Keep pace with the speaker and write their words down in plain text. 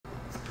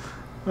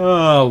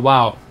Oh,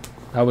 wow.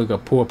 That was a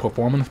poor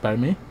performance by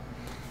me.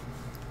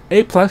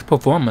 A+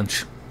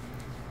 performance.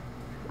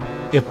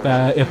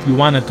 If you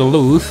wanted to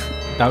lose,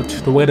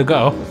 that's the way to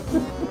go.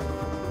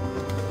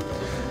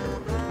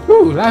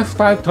 Ooh, last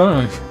 5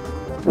 turns.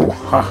 Ooh,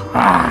 ha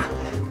ha.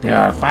 There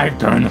are 5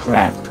 turns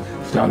left,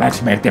 so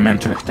let's make them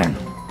interesting.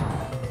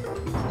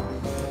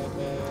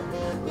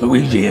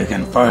 Luigi is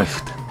in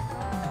first.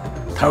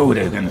 Toad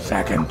is in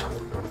second.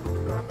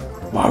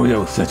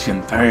 Wario sits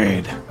in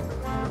third.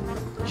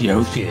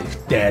 Yoshi is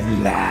dead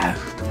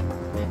last.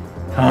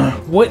 Huh?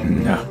 What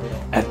in the...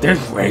 At this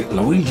rate,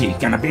 Luigi's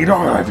gonna beat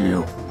all of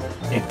you.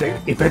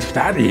 If it's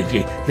that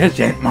easy, this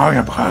ain't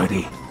Mario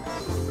Party.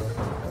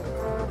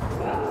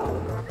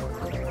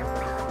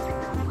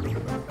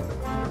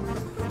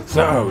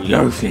 So,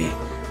 Yoshi,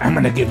 I'm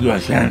gonna give you a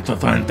chance to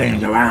turn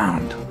things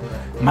around.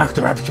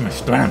 Muster up some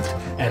strength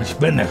and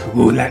spin this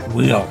roulette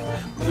wheel,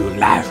 you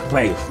last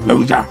place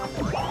loser.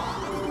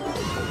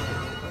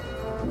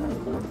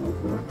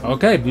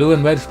 Okay, blue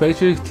and red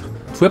spaces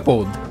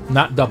tripled,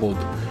 not doubled.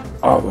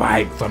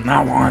 Alright, from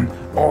now on,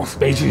 all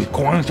spaces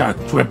coins are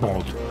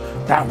tripled.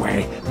 That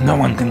way, no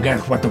one can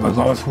guess what the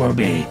results will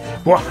be.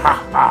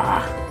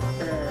 Wahaha!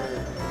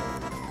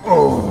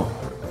 Oh,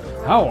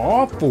 how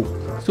awful!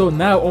 So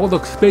now all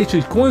the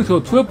spaces coins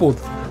are tripled,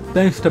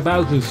 thanks to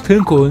Bowser's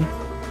tinkering.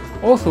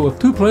 Also, if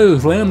 2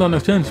 players land on the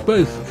same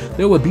space,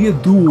 there will be a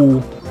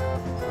duel.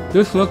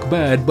 This looks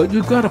bad, but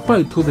you gotta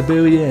fight till the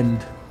very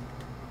end.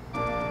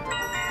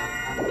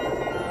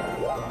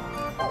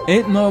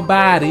 Ain't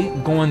nobody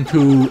going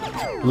to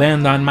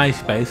land on my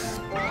space.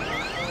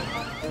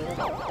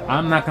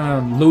 I'm not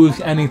gonna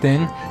lose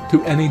anything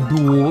to any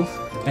duels.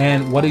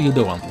 And what are you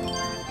doing?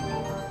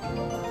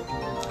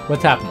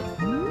 What's happening?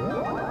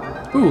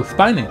 Ooh,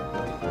 Spiny.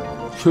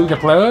 Choose a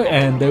player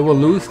and they will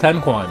lose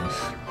 10 coins.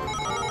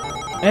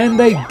 And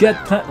they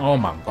get 10. Oh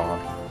my god.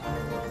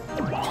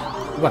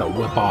 What a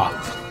whip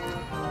off.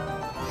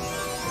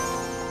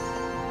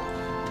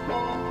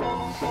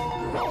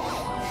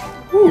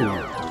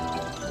 Ooh.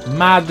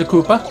 Magic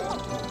Koopa.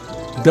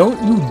 Don't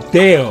you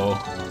dare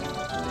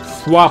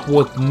swap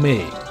with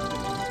me.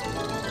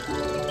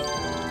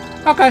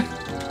 Okay.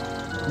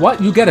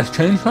 What? You get a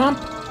chain chomp?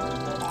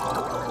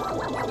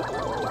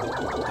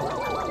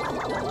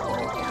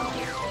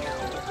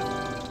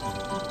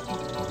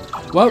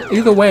 Well,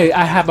 either way,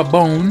 I have a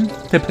bone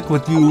to pick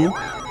with you.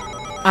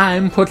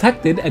 I'm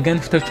protected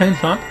against the chain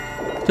chomp,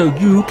 so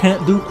you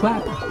can't do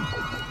crap.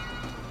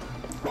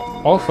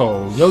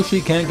 Also,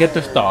 Yoshi can't get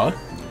the star.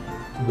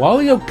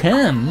 Wario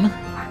can,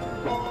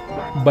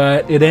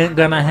 but it ain't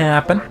gonna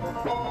happen.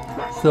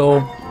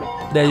 So,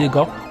 there you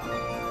go.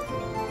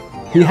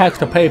 He has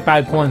to pay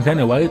 5 coins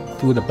anyway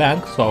through the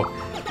bank, so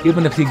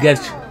even if he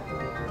gets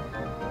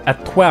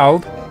at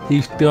 12,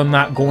 he's still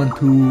not going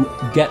to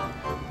get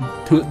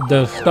to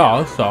the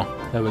star, so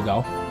there we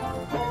go.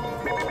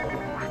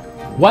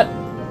 What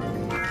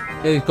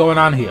is going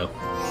on here?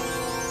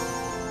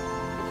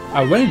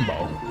 A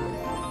rainbow.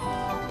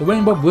 The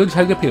rainbow bridge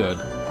has appeared,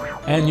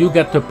 and you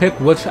get to pick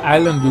which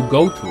island you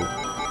go to.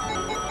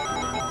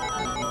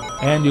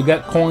 And you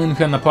get coins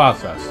in the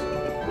process.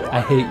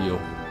 I hate you.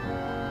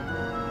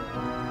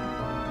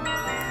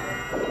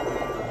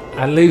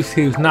 At least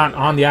he's not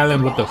on the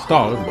island with the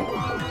stars.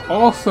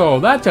 Also,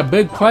 that's a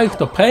big price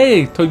to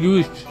pay to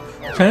use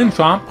Chain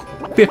Chomp.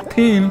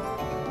 15.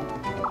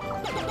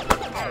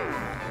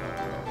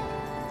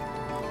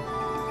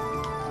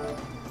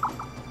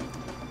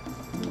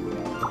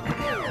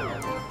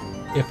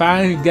 If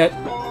I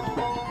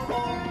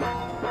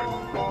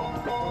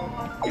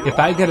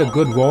get a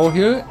good roll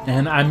here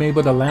and I'm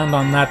able to land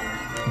on that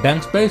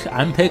bank space,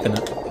 I'm taking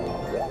it.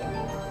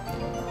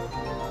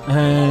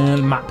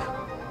 And map.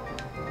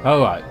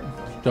 Alright.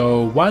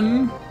 So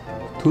 1,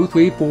 2,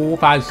 3, 4,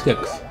 5,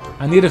 6.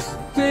 I need a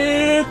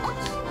 6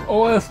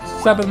 or a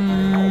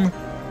 7.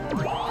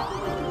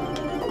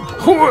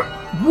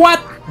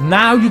 What?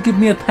 Now you give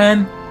me a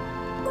 10?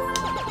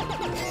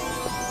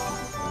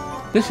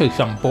 This is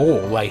some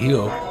bull right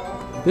here.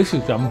 This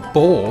is some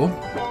bull.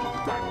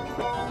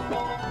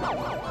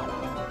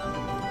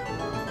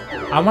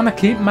 I want to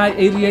keep my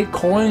 88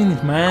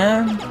 coins,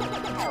 man.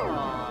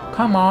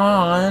 Come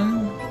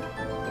on.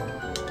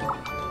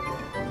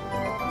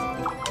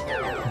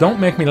 Don't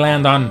make me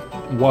land on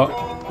what?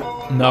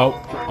 No.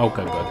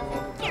 Okay, good.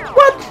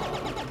 What?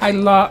 I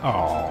lost.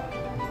 Oh.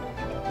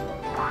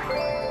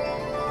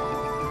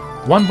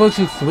 1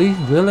 versus 3?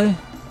 Really?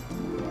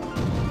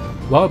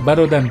 Well,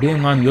 better than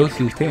being on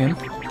Yoshi's team.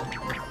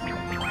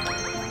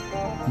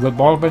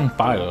 Revolving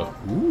fire.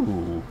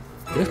 Ooh.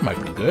 This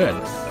might be good.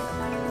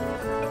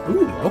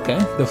 Ooh, okay.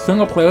 The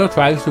single player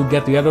tries to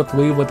get the other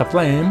 3 with a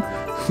flame,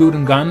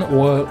 shooting gun,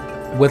 or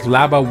with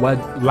lava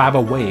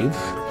waves.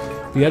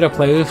 The other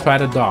players try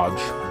to dodge.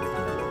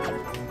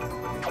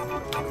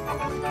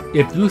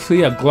 If you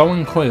see a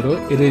glowing crater,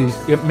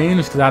 it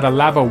means that a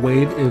lava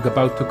wave is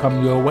about to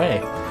come your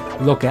way.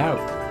 Look out.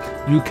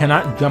 You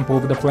cannot jump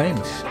over the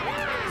flames.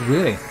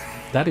 Really,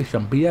 that is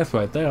some BS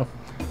right there.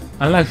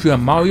 Unless you're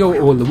Mario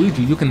or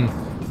Luigi, you can...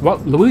 Well,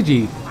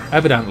 Luigi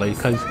Evidently,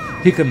 because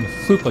he can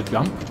super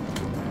jump.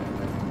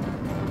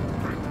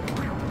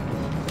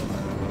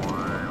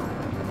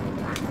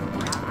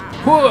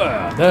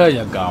 Whoa, there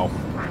you go.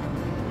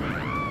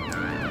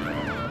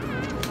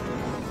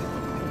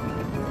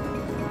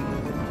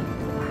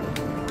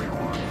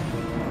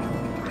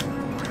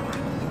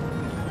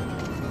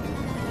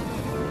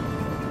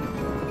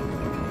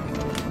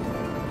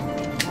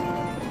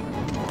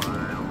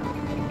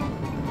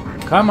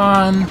 Come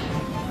on.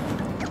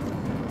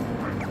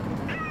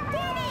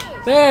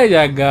 There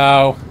you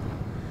go.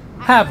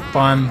 Have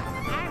fun.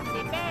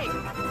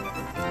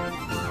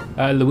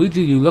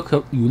 Luigi, you look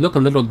a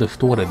little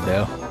distorted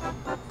there.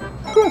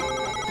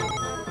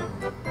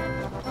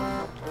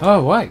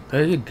 All right,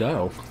 there you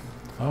go.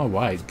 All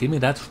right, give me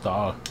that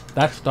star.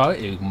 That star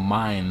is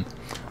mine.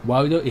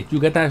 Wario, if you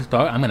get that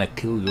star, I'm gonna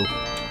kill you.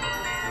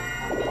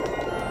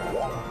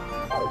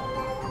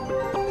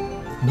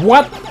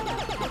 What?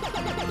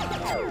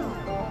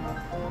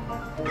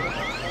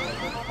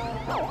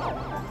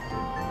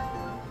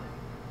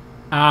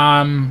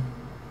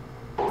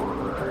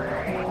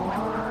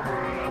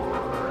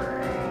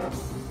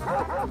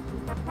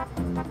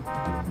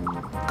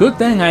 Good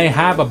thing I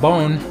have a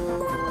bone.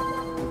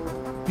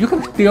 You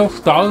can steal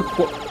stars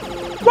for...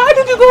 Why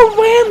did you go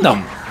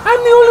random?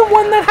 I'm the only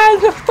one that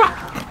has a star.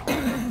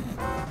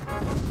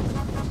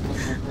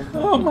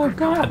 Oh my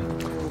god.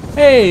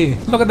 Hey,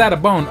 look at that, a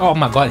bone. Oh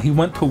my god, he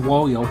went to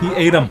Wario. He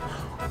ate him.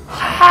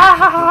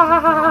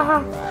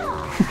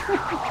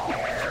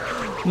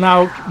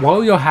 Now,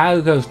 Wario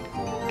has a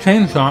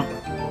chain jump.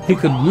 He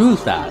could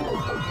use that.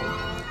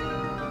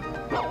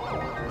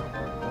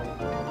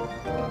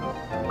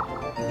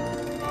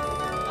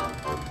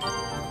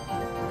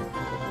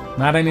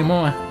 Not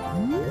anymore.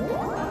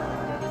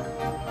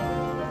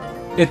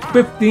 It's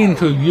 15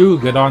 to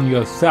use it on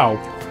yourself,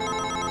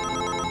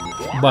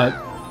 but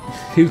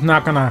he's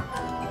not gonna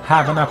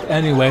have enough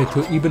anyway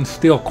to even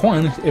steal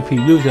coins if he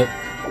uses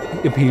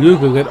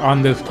it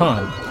on this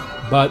turn.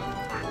 But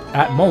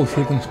at most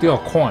he can steal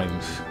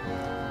coins.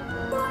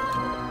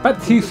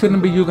 But he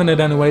shouldn't be using it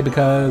anyway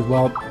because,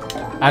 well,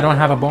 I don't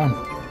have a bone.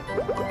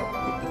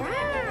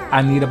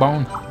 I need a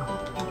bone.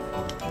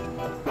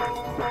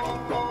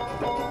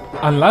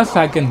 Unless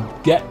I can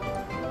get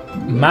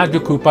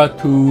Magic Koopa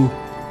to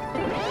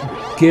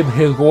give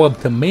his orb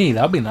to me,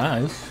 that'd be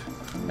nice.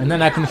 And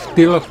then I can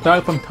steal a star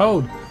from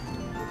Toad.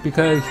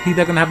 Because he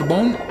doesn't have a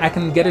bone, I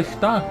can get his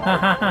star. Ha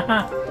ha ha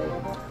ha.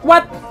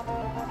 What?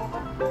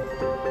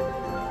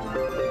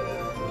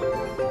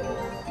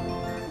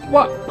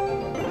 What?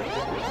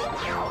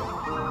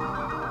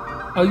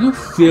 Are you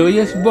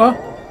serious, bro?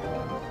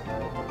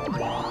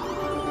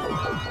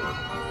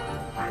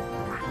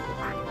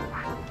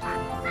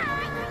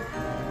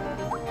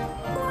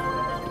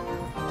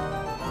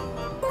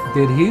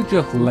 Did he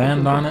just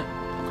land on it?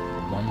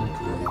 1,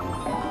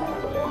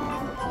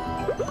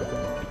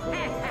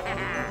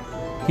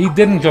 2. He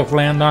didn't just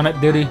land on it,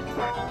 did he?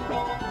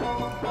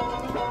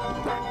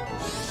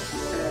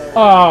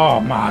 Oh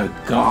my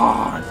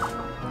god!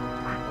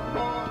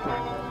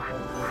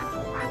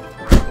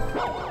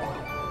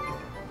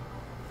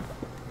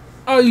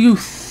 Are you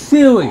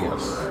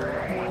serious?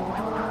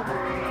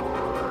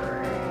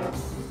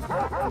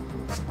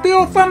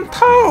 Steal from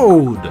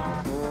Toad!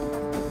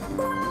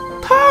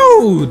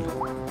 Toad!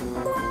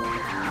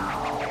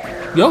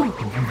 Yo,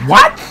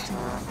 what?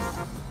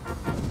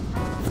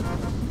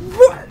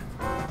 What?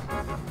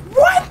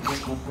 What?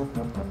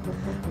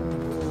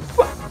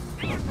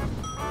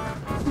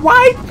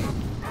 Why?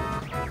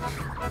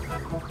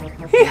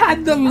 He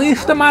had the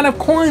least amount of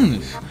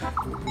coins.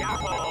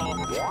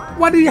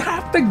 What do you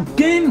have to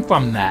gain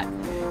from that?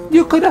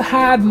 You could have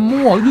had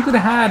more. You could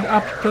have had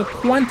up to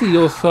 20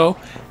 or so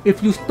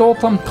if you stole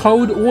from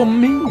Toad or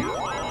me.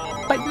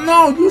 But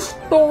no, you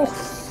stole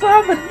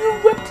 7.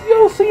 You ripped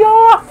Yoshi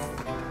off.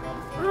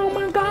 Oh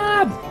my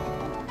god.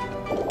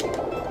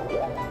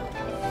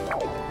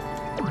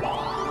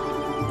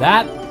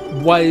 That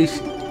was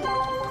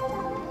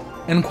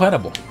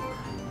incredible.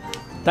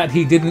 That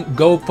he didn't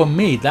go for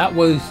me. That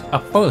was a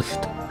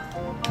first.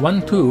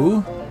 1,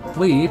 2,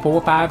 3,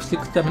 4, 5,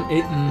 6, 7,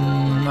 8.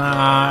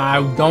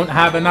 I don't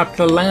have enough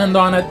to land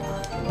on it,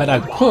 but I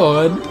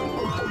could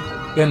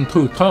in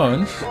 2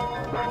 turns.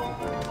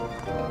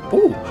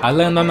 Ooh, I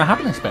land on the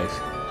happening space.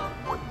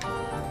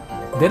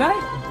 Did I?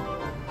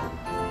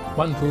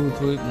 1, 2,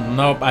 3.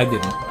 Nope, I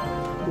didn't.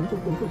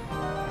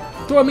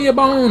 Throw me a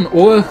bone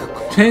or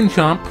chain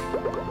jump.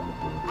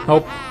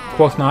 Nope, of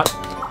course not.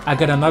 I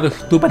get another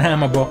stupid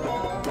hammer, bro.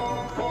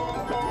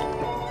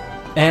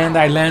 And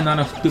I land on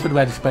a stupid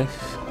red space.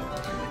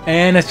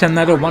 And it's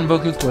another 1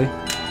 versus 3.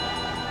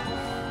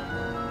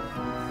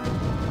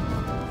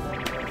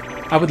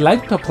 I would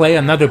like to play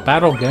another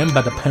battle game,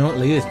 but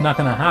apparently it's not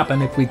gonna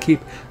happen if we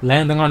keep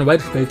landing on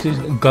red spaces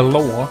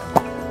galore.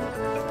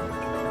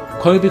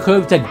 Curvy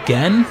curves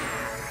again?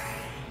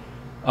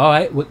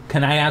 Alright,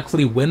 can I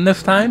actually win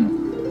this time?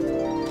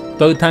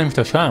 3rd time's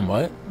the charm,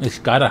 right? It's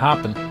gotta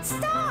happen.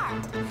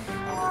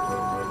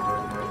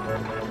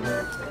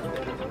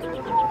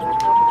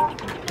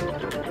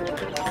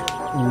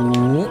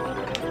 Ooh.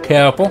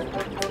 Careful.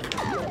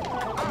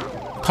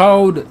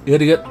 Toad,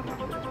 idiot.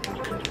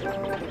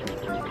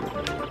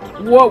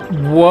 Whoa,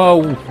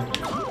 whoa.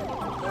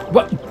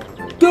 What?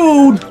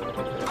 Dude!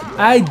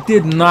 I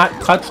did not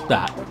touch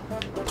that.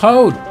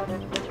 Toad!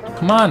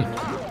 Come on.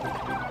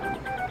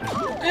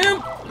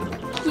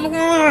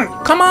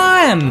 Come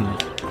on!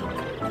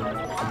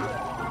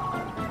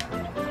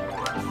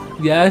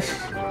 Yes.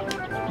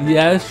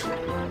 Yes.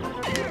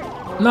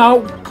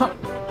 No. Come.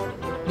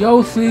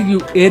 Yoshi,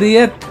 you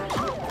idiot.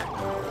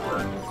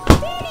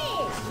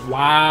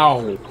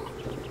 Wow.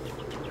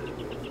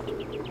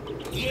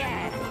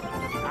 Yeah.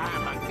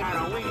 I'm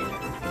gonna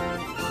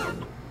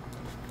win.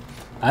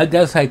 I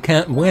guess I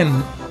can't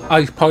win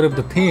as part of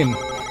the team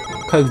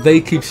because they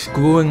keep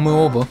screwing me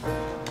over.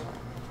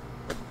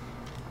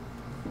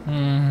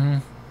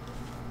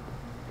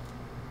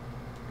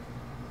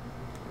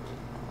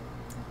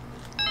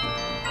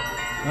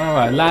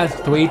 Alright,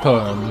 last 3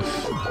 turns.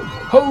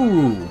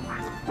 Ho!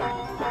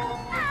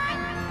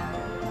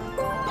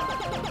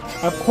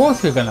 Of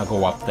course you're gonna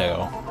go up there.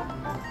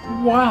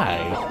 Why?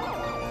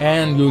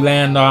 And you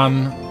land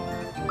on...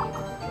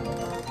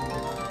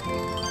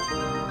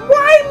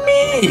 Why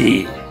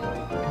me?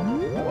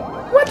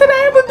 What did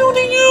I ever do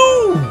to you?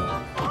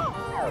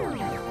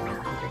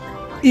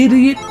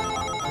 Idiot.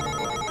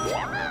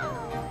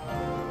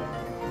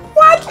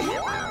 What?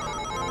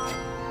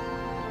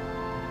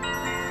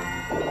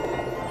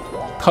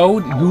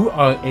 Toad, you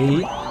are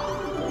a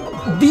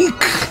dick.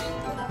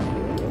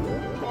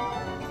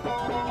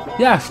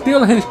 Yeah,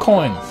 steal his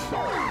coins.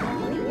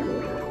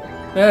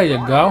 There you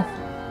go.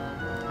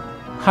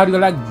 How do you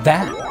like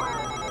that?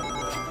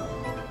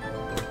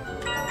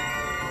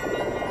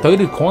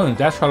 30 coins,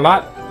 that's a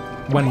lot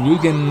when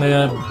using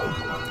the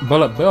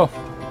bullet bill.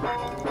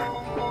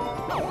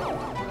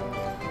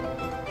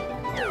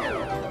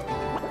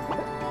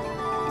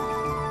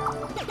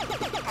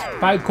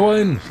 Five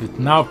coins, it's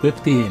now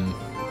 15.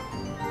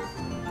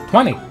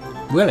 20,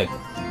 really?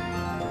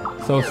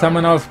 So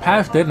someone else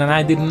passed it and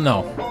I didn't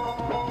know.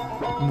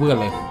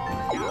 Really?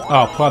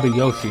 Oh, probably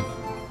Yoshi.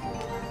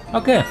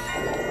 Okay.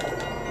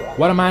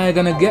 What am I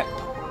gonna get?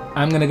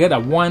 I'm gonna get a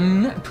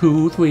 1,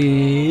 2,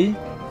 3,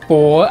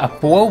 4. A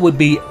 4 would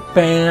be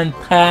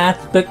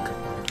fantastic.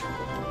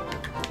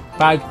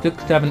 5,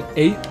 6, 7,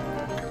 8.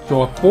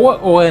 So a 4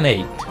 or an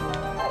 8.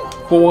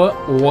 4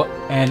 or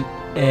an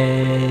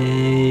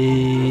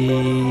 8.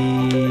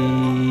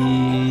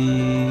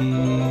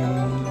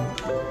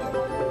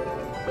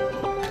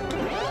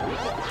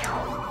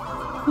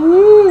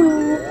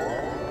 Woo!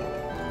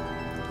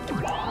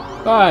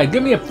 Alright,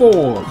 give me a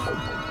 4.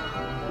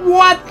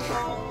 What?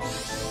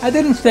 I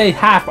didn't say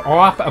half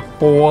off a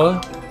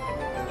 4.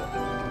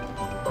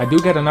 I do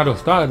get another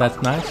star, that's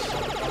nice.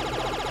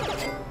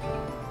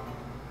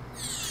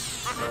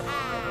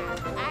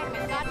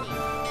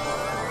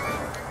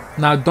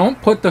 Now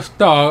don't put the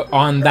star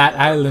on that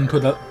island to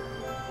the...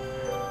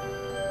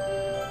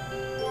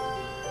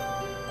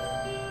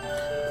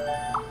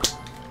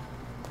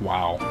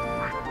 Wow.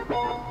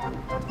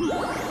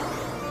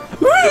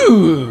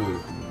 Ooh!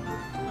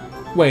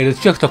 Wait, it's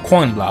just a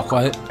coin block,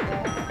 right?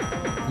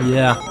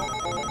 Yeah.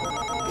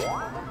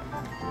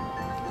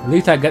 At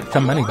least I get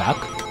some money back.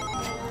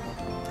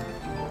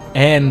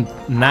 And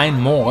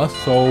 9 more,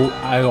 so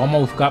I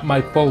almost got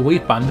my full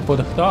refund for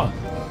the star.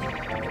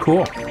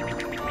 Cool.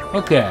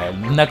 Okay,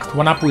 next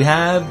one up we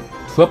have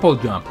triple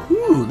jump.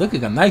 Ooh, look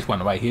at a nice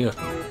one right here.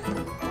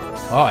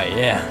 Oh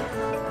yeah.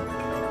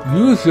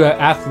 Use your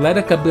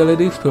athletic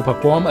abilities to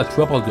perform a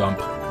triple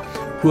jump.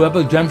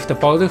 Whoever jumps the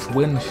farthest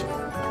wins.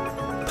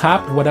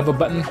 Tap whatever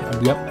button.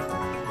 Yep.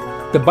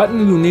 The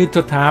button you need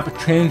to tap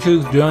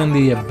changes during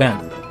the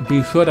event.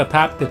 Be sure to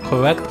tap the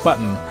correct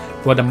button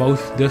for the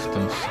most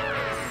distance.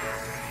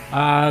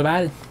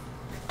 Alright.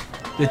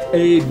 It's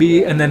A,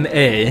 B, and then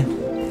A.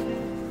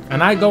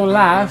 And I go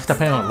last,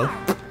 apparently.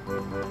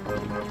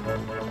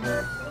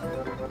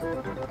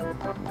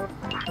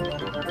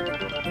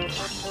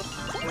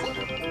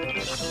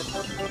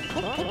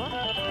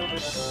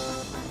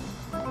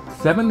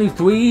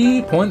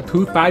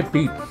 .25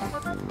 feet.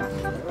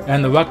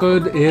 And the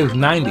record is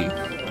 90.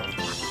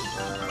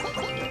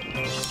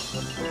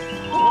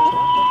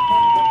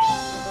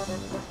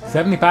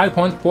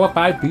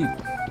 .45 feet.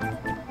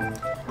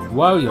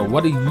 Wario,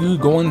 what are you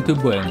going to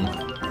bring?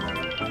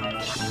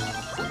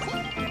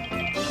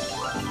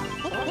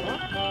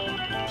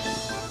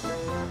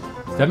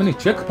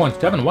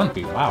 .76.71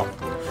 feet. Wow.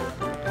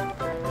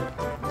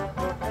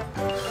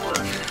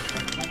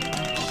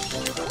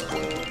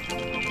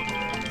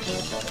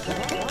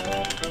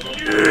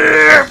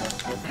 Yeah.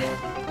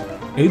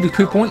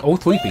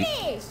 83.03 feet.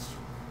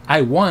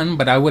 I won,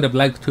 but I would have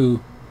liked to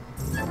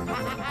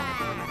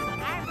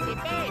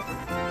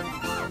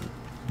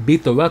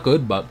beat the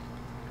record, but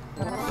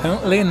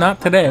apparently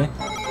not today.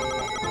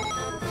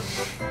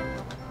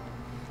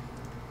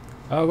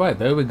 Alright,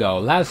 there we go.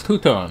 Last 2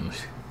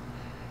 turns.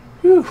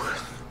 Whew.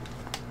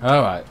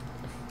 Alright.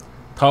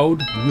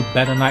 Toad, you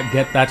better not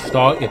get that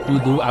star. If you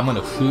do, I'm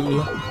gonna shoot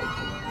you.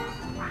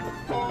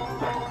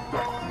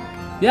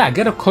 Yeah,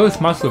 get a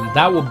cursed mushroom.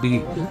 That would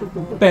be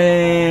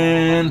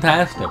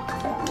fantastic.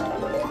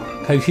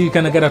 Because he's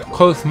going to get a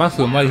cursed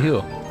mushroom right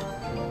here.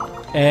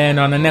 And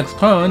on the next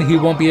turn, he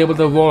won't be able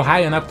to roll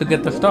high enough to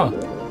get the star.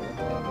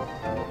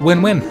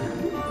 Win-win.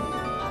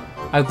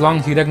 As long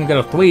as he doesn't get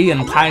a 3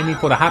 and tie me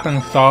for the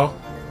happening star.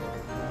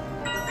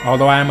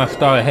 Although I am a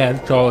star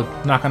ahead, so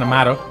it's not going to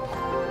matter.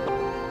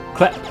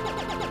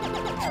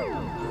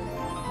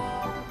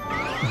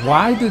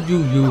 Why did you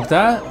use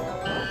that?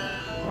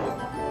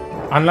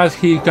 Unless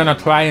he's gonna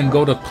try and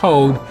go to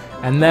Toad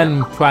and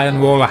then try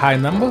and roll a high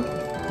number?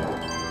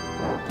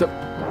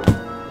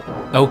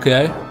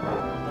 Okay.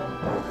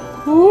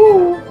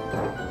 Ooh.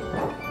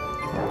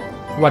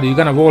 What, are you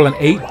gonna roll an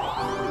 8?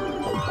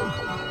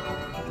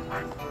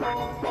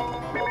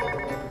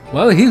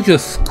 Well, he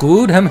just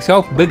screwed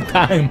himself big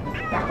time.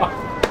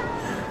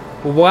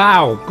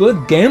 Wow,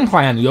 good game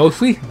plan,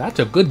 Yoshi. That's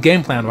a good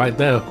game plan right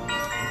there.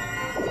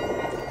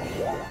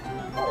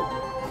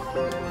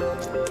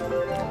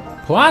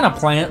 Piranha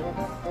plant?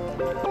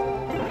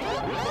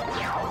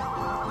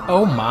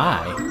 Oh my.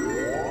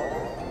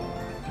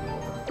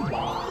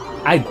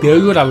 I dare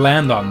you to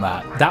land on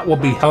that. That will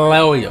be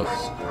hilarious.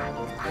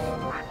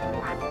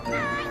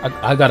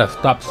 I gotta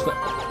stop.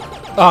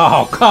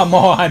 Oh, come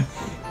on.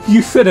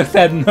 You should have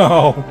said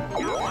no.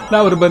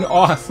 That would have been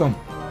awesome.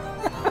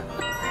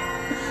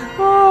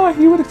 Oh,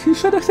 he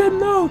should have said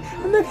no.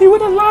 And then he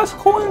would have lost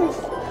coins.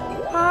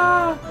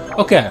 Ah.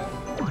 Okay.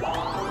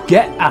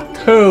 Get a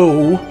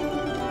 2.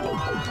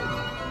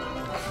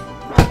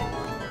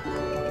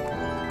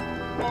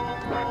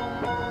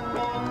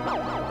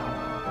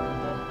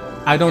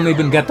 I don't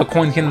even get the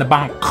coins in the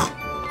bank.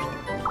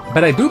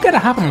 But I do get a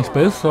happening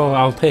space, so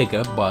I'll take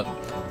it, but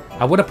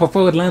I would have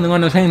preferred landing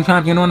on the same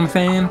shop, you know what I'm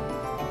saying?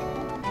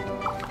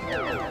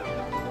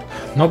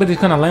 Nobody's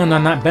gonna land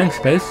on that bank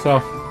space, so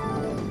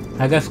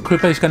I guess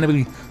Creeper's gonna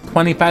be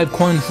 25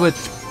 coins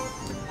rich.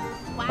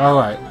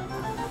 Alright.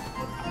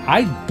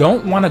 I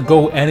don't want to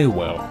go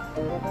anywhere.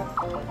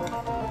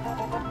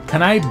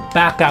 Can I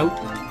back out?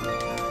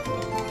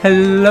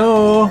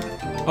 Hello?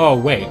 Oh,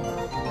 wait.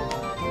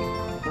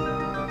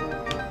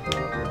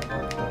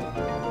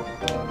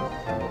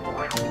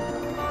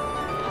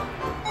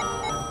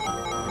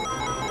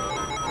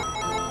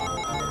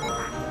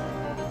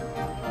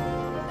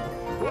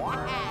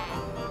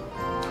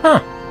 Huh.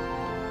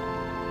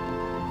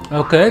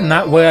 Okay,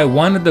 not where I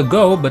wanted to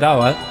go, but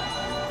alright.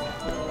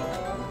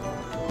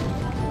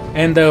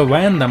 And they're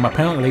random,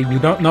 apparently. You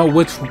don't know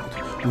which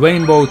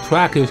rainbow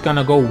track is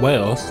gonna go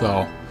where,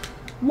 so...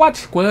 What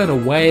squared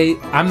away?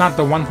 I'm not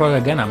the one for it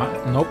again, am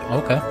I? Nope,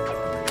 okay.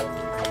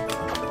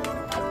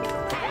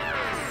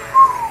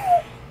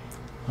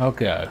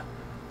 Okay.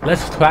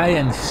 Let's try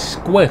and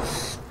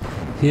squish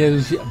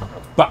his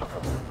butt.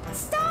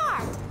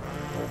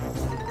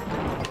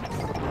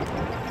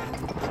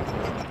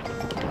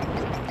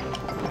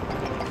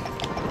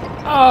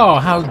 Oh,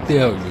 how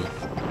dare you!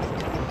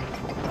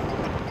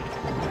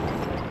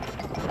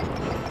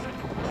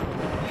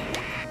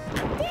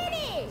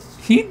 Finish.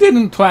 He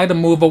didn't try to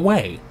move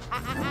away.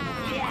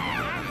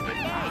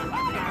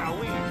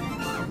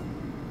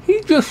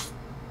 He just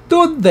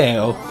stood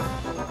there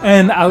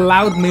and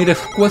allowed me to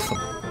squish him.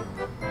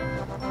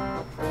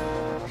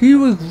 He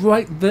was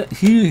right there.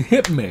 He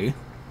hit me,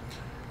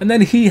 and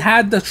then he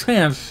had the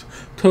chance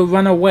to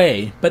run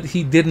away, but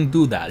he didn't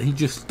do that. He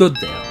just stood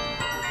there.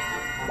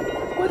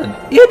 What an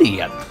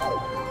idiot!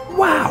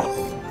 Wow!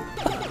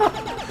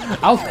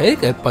 I'll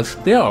take it, but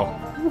still,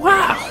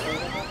 wow!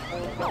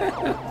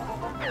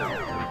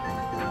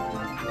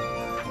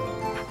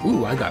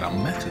 Ooh, I got a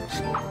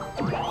message.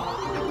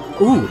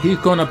 Ooh, he's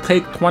gonna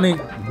take 20...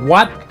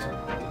 What?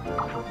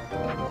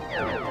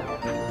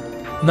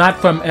 Not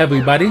from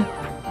everybody.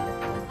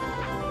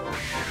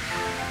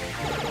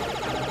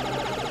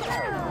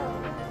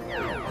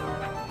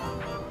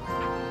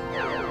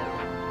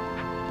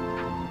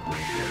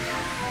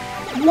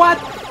 What?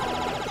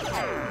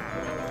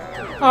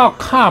 Oh,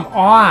 come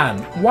on.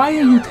 Why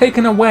are you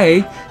taking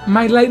away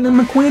my Lightning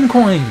McQueen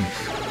coins?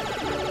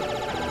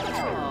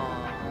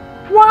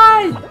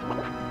 Why?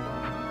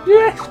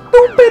 You're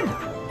stupid.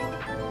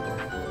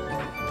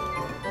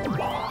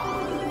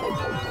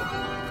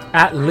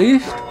 At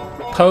least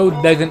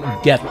Toad doesn't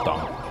get them.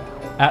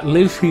 At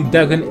least he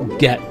doesn't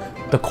get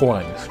the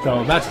coins.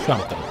 So that's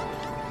something.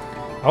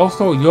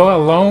 Also, you're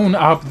alone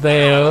up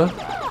there.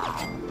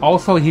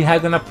 Also, he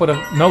has enough for the...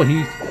 No,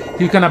 he's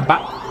gonna buy...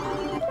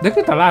 This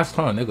is the last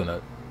turn, they're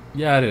gonna...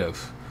 Yeah, it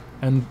is.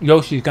 And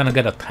Yoshi's gonna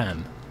get a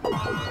 10.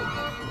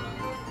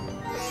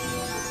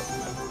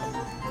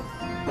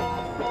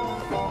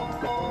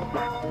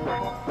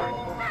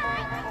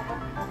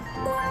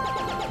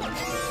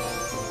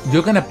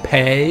 You're gonna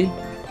pay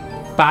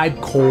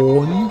 5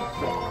 coins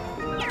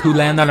to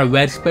land on a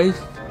red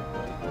space?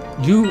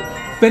 You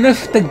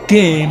finished the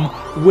game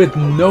with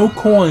no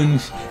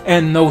coins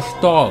and no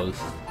stars.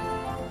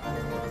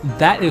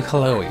 That is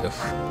hilarious.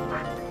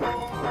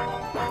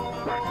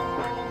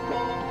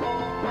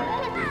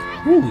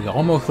 Ooh, we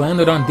almost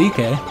landed on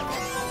DK.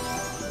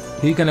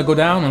 He's gonna go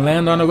down and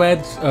land on the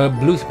red,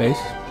 blue space.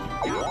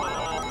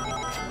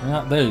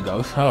 Yeah, there he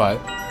goes. Alright.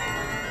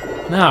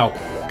 Now,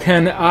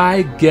 can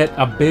I get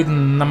a big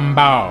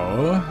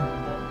number?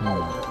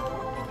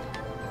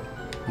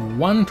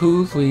 1,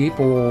 2, 3,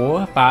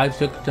 4, 5,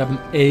 6, 7,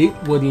 8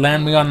 would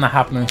land me on the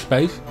happening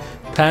space.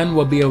 10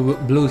 would be a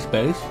blue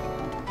space.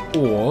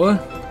 Or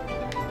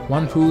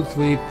 1, 2,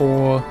 3,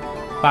 4,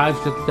 5,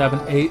 6, 7,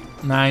 8,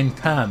 9,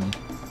 10.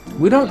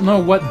 We don't know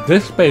what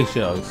this space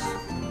is.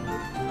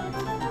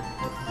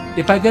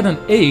 If I get an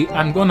 8,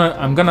 I'm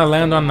gonna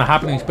land on the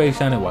happening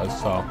space anyway,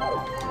 so.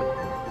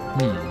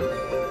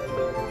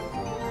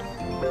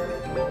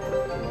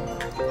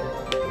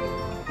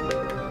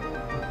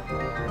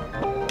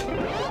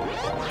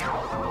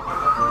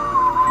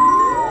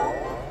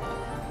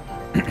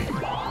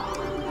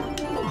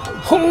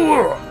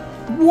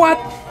 What?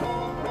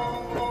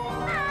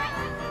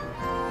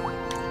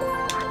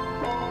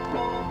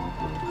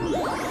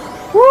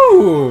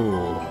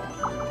 Woo!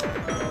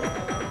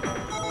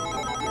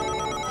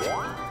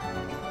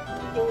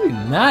 Very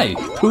nice.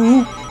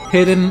 2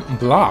 hidden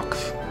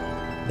blocks.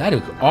 That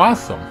is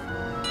awesome.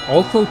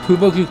 Also 2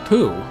 vs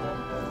 2.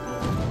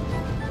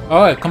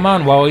 Alright, come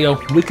on, Wario.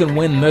 We can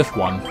win this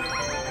one.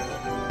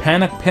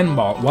 Panic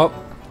pinball. Well,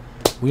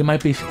 we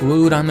might be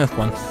screwed on this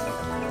one.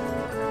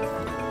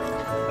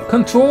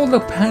 Control the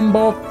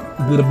pinball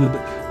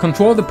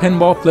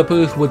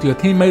flippers with your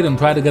teammate and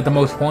try to get the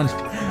most points.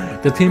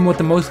 The team with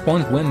the most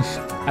points wins.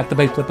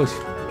 Activate flippers.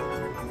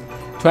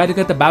 Try to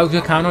get the Bowser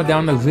counter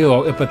down to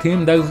 0. If a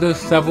team does this,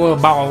 several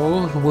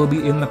balls will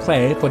be in the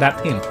play for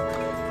that team.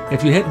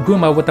 If you hit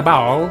Goomba with the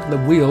ball, the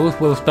wheels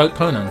will start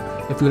turning.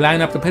 If you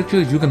line up the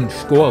pictures, you can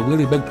score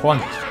really big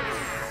points.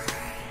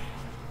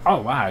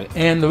 Alright,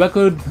 and the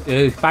record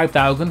is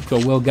 5,000, so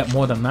we'll get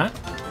more than that.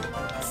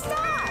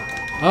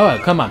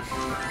 Alright, come on.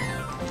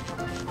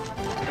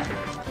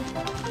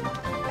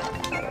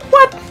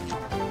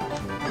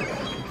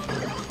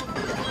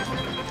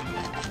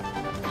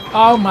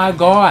 Oh my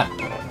god!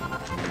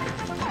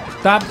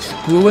 Stop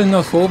screwing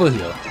us over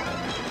here.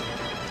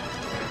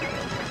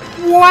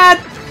 What?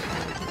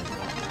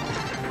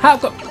 How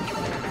come?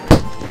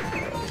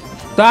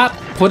 Stop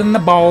putting the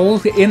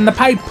balls in the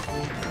pipe.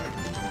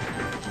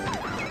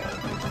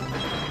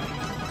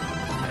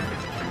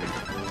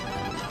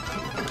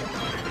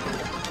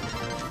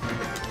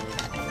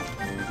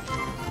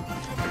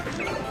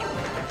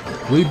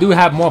 We do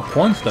have more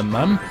points than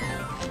them,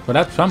 so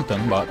that's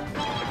something, but...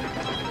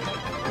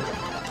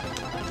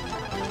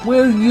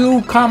 Will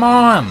you come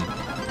on?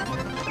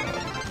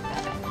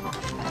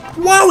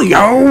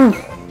 Wario!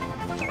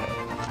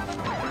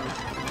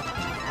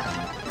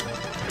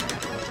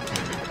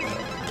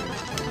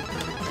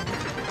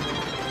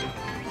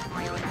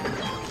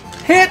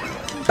 Hit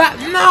that!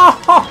 No!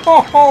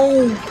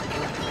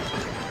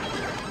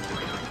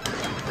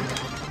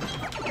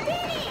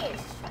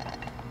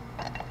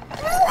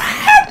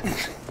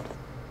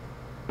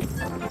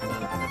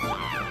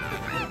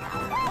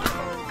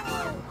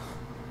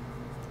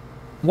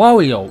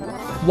 Wario,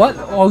 what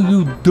are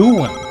you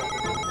doing?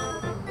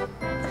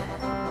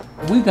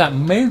 We got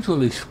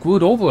majorly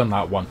screwed over in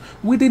that one.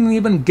 We didn't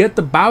even get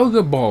the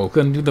Bowser balls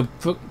and do the...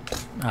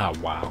 Oh,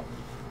 wow.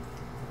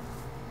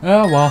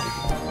 Oh, well.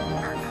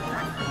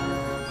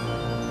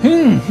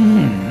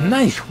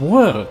 Nice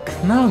work.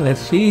 Now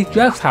let's see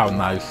just how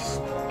nice.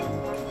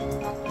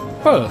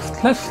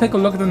 First, let's take a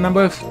look at the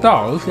number of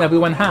stars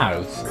everyone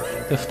has.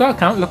 The star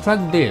count looks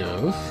like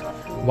this.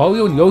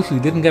 Wario and Yoshi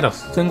didn't get a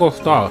single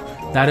star.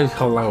 That is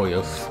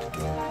hilarious.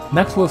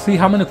 Next, we'll see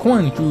how many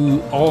coins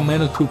you all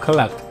managed to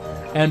collect.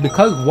 And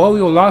because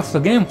Wario lost the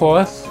game for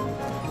us,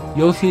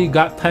 Yoshi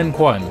got 10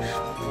 coins.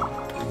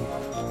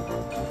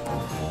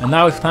 And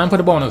now it's time for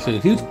the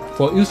bonuses.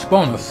 For each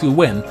bonus you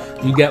win,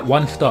 you get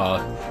 1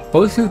 star.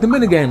 First is the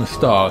minigame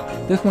star.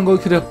 This one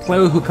goes to the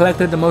player who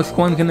collected the most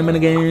coins in the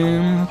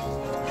minigame.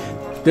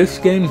 This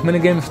game's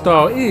minigame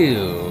star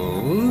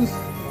is...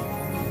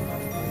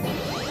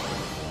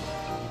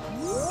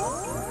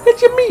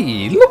 It's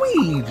me,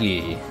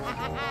 Luigi!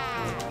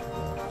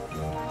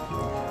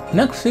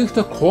 Next is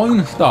the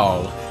coin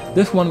star.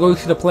 This one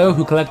goes to the player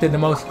who collected the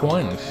most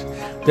coins.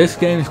 This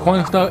game's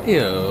coin star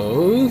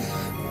is...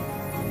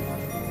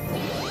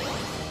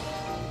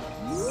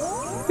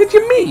 It's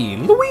me,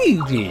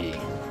 Luigi!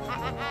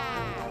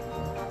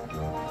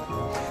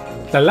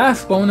 The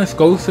last bonus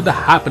goes to the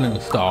happening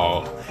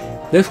star.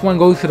 This one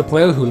goes to the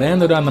player who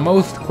landed on the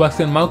most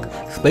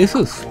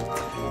spaces.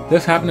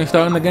 This happening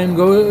star in the game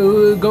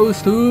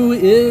goes to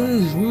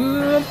is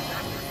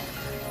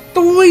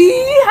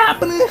 3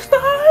 happening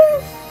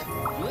stars.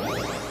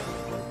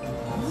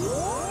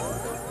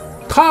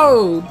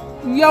 Toad,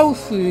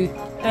 Yoshi,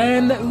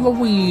 and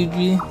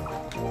Luigi.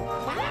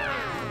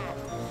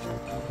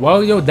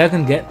 Wario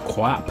doesn't get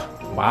crap.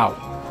 Wow.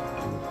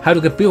 How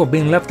does it feel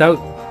being left out?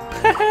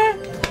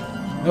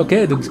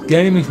 Okay, the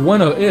game's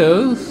winner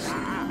is...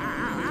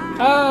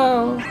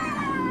 Oh.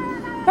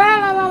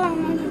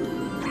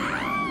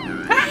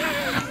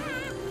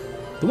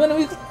 The winner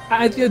is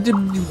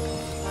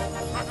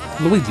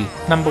Luigi,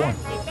 number 1.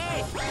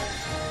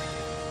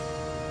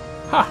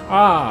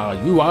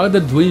 Haha, you are the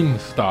Dream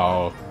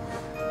Star.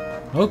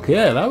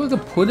 Okay, that was a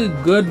pretty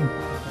good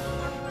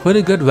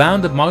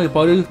round of Mario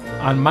Party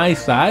on my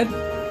side.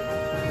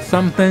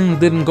 Some things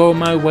didn't go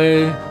my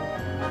way.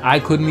 I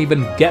couldn't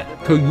even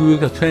get to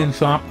use a train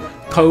shop.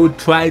 Toad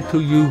tried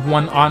to use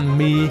one on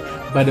me,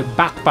 but it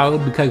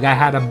backfired because I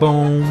had a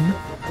bone.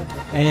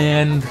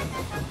 And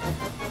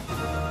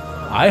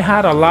I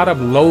had a lot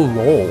of low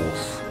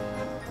rolls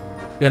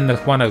in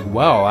this one as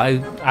well.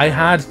 I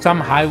had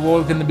some high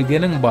rolls in the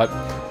beginning, but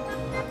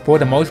for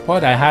the most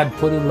part I had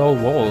pretty low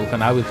rolls,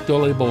 and I was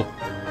still able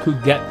to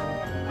get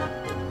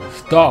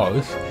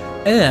stars.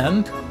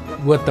 And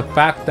with the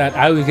fact that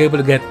I was able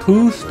to get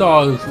 2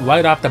 stars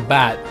right off the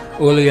bat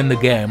early in the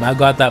game. I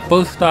got that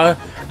first star,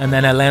 and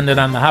then I landed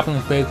on the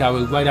hopping space. I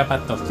was right up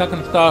at the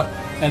second star,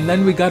 and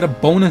then we got a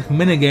bonus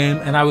minigame,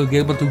 and I was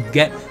able to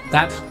get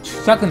that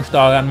second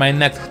star on my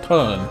next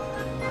turn.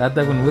 That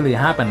doesn't really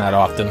happen that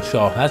often,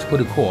 so that's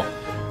pretty cool.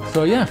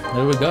 So yeah,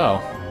 there we go.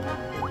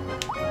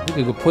 This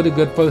is a pretty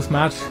good first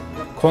match.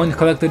 Coins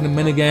collected in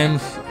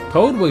minigames.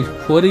 Toad was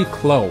pretty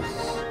close,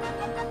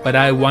 but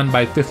I won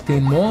by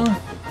 15 more.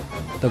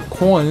 The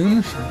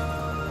coins,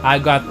 I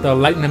got the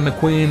Lightning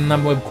McQueen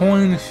number of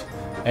coins,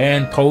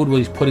 and Toad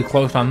was pretty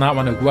close on that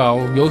one as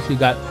well. Yoshi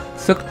got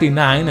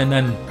 69, and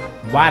then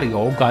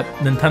Wario got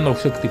Nintendo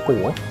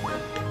 64.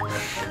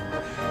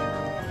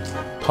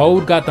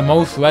 Toad got the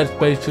most red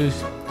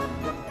spaces.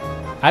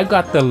 I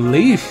got the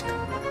least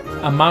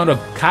amount of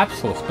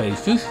capsule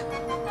spaces,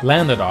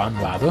 landed on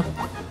rather.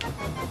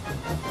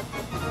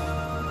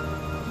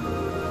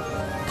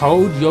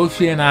 Toad,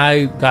 Yoshi, and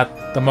I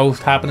got the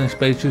most happening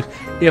spaces.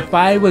 If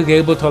I was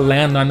able to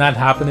land on that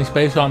happening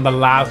space on the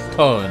last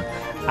turn,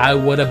 I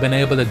would have been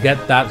able to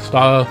get that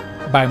star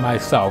by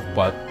myself,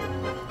 but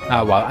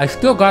well, I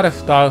still got a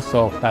star,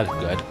 so that's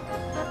good.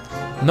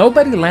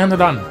 Nobody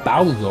landed on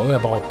Bowser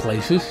of all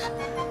places.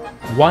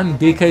 One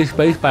DK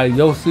space by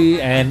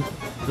Yoshi, and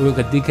it was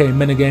a DK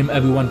minigame,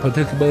 everyone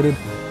participated,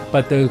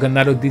 but there's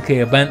another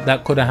DK event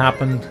that could have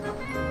happened,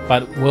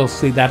 but we'll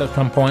see that at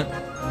some point.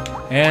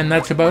 And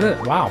that's about it.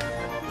 Wow.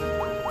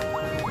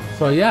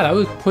 So yeah, that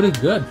was pretty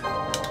good.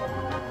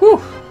 Whew.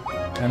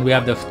 And we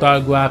have the star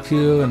graph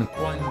here and the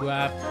coin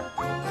graph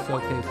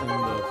showcasing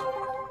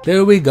those.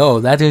 There we go.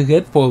 That is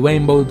it for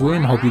Rainbow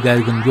Dream. Hope you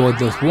guys enjoyed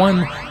this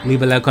one.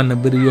 Leave a like on the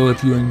video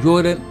if you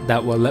enjoyed it.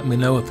 That will let me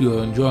know if you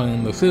are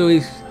enjoying the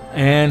series.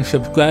 And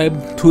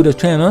subscribe to the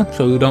channel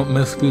so you don't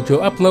miss future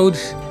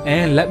uploads.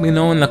 And let me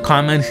know in the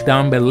comments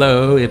down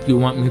below if you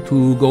want me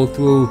to go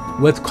through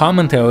with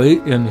commentary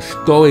in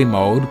story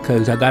mode,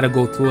 because I gotta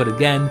go through it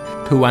again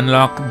to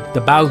unlock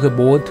the Bowser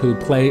board to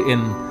play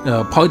in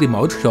party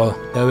mode. So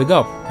there we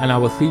go, and I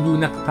will see you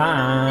next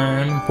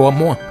time for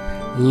more.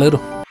 Little